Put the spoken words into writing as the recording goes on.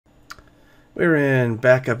We're in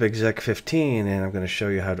Backup Exec 15, and I'm going to show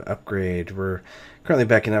you how to upgrade. We're currently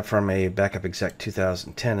backing up from a Backup Exec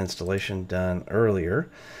 2010 installation done earlier.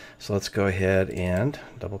 So let's go ahead and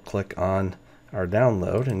double click on our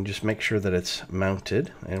download and just make sure that it's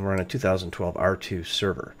mounted. And we're on a 2012 R2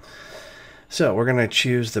 server. So we're going to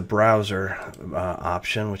choose the browser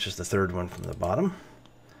option, which is the third one from the bottom.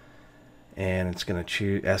 And it's going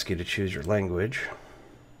to ask you to choose your language.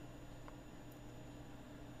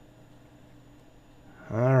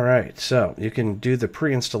 Alright, so you can do the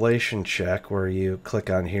pre-installation check where you click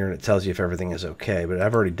on here and it tells you if everything is okay, but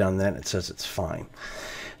I've already done that and it says it's fine.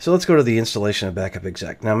 So let's go to the installation of Backup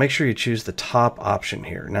Exec. Now make sure you choose the top option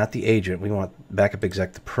here, not the agent. We want Backup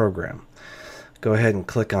Exec, the program. Go ahead and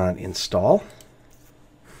click on Install.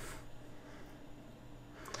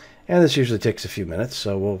 And this usually takes a few minutes,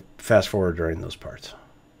 so we'll fast forward during those parts.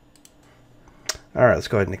 Alright, let's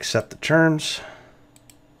go ahead and accept the terms.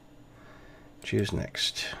 Choose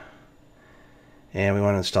Next. And we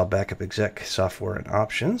want to install Backup Exec software and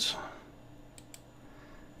options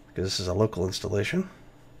because this is a local installation.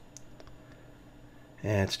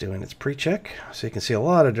 And it's doing its pre-check. So you can see a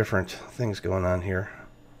lot of different things going on here.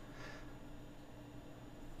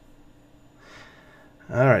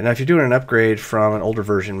 Alright, now if you're doing an upgrade from an older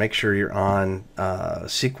version, make sure you're on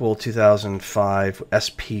SQL 2005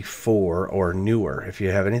 SP4 or newer. If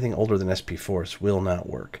you have anything older than SP4, this will not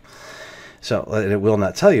work. So it will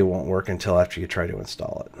not tell you it won't work until after you try to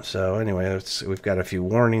install it. So anyway, we've got a few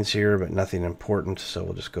warnings here, but nothing important. So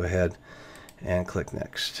we'll just go ahead and click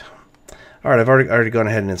Next. All right, I've already gone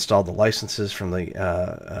ahead and installed the licenses from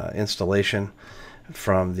the installation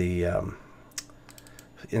from the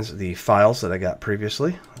files that I got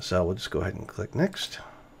previously. So we'll just go ahead and click Next.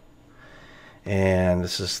 And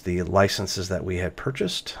this is the licenses that we had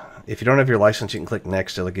purchased. If you don't have your license, you can click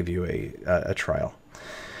Next. It'll give you a trial.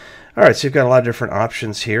 Alright, so you've got a lot of different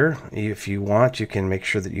options here. If you want, you can make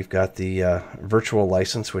sure that you've got the virtual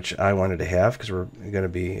license, which I wanted to have because we're going to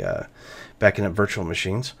be backing up virtual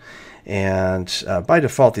machines. And by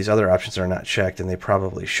default, these other options are not checked, and they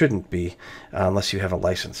probably shouldn't be unless you have a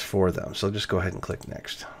license for them. So just go ahead and click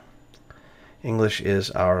Next. English is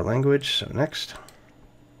our language, so Next.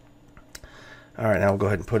 Alright, now we'll go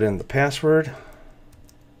ahead and put in the password.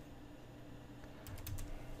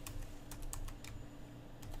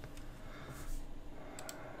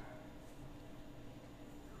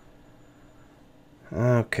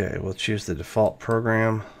 Okay, we'll choose the default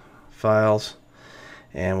program files,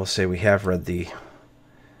 and we'll say we have read the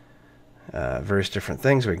various different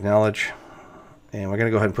things. We acknowledge, and we're going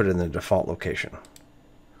to go ahead and put it in the default location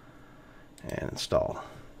and install.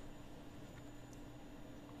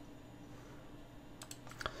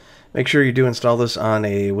 Make sure you do install this on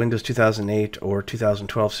a Windows 2008 or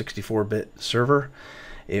 2012 64-bit server.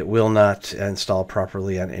 It will not install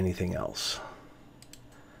properly on anything else.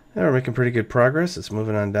 Now we're making pretty good progress. It's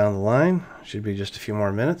moving on down the line. Should be just a few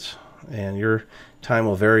more minutes. And your time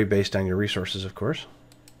will vary based on your resources, of course.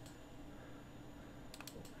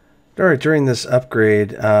 Alright, during this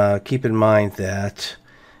upgrade, keep in mind that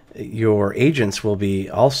your agents will be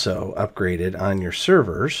also upgraded on your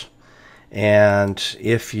servers. And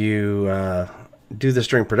if you do this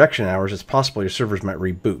during production hours, it's possible your servers might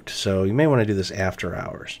reboot. So you may want to do this after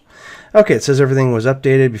hours. Okay, it says everything was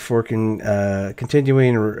updated before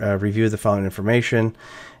continuing review the following information.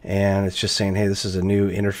 And it's just saying, hey, this is a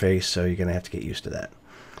new interface, so you're going to have to get used to that.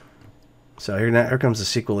 So here comes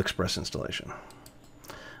the SQL Express installation.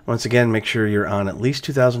 Once again, make sure you're on at least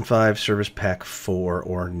 2005 Service Pack 4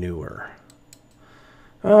 or newer.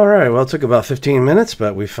 All right, well, it took about 15 minutes,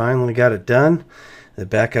 but we finally got it done. The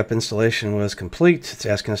backup installation was complete. It's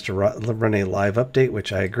asking us to run a live update,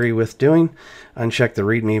 which I agree with doing. Uncheck the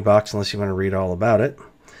README box unless you want to read all about it.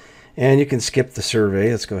 And you can skip the survey.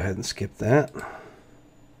 Let's go ahead and skip that.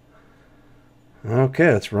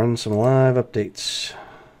 Okay, let's run some live updates.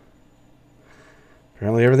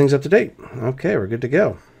 Apparently everything's up to date. Okay, we're good to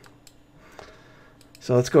go.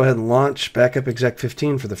 So let's go ahead and launch Backup Exec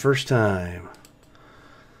 15 for the first time.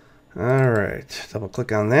 All right, double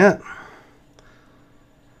click on that.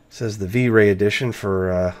 It says the V-Ray edition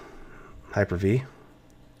for Hyper-V.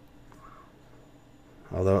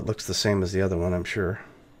 Although it looks the same as the other one, I'm sure.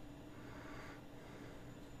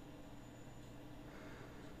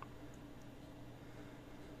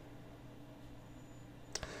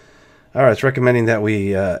 All right, it's recommending that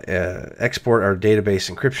we export our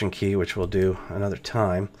database encryption key, which we'll do another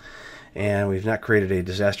time. And we've not created a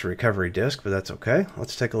disaster recovery disk, but that's okay.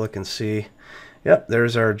 Let's take a look and see. Yep,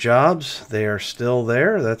 there's our jobs. They are still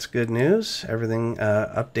there. That's good news. Everything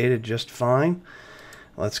updated just fine.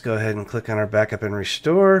 let's go ahead and click on our backup and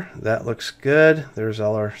restore. That looks good. There's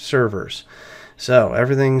all our servers. So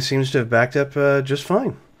everything seems to have backed up just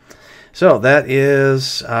fine. So that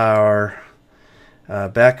is our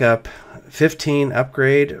backup 15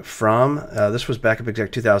 upgrade from, this was Backup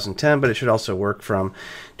Exec 2010, but it should also work from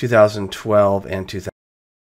 2012 and 2013.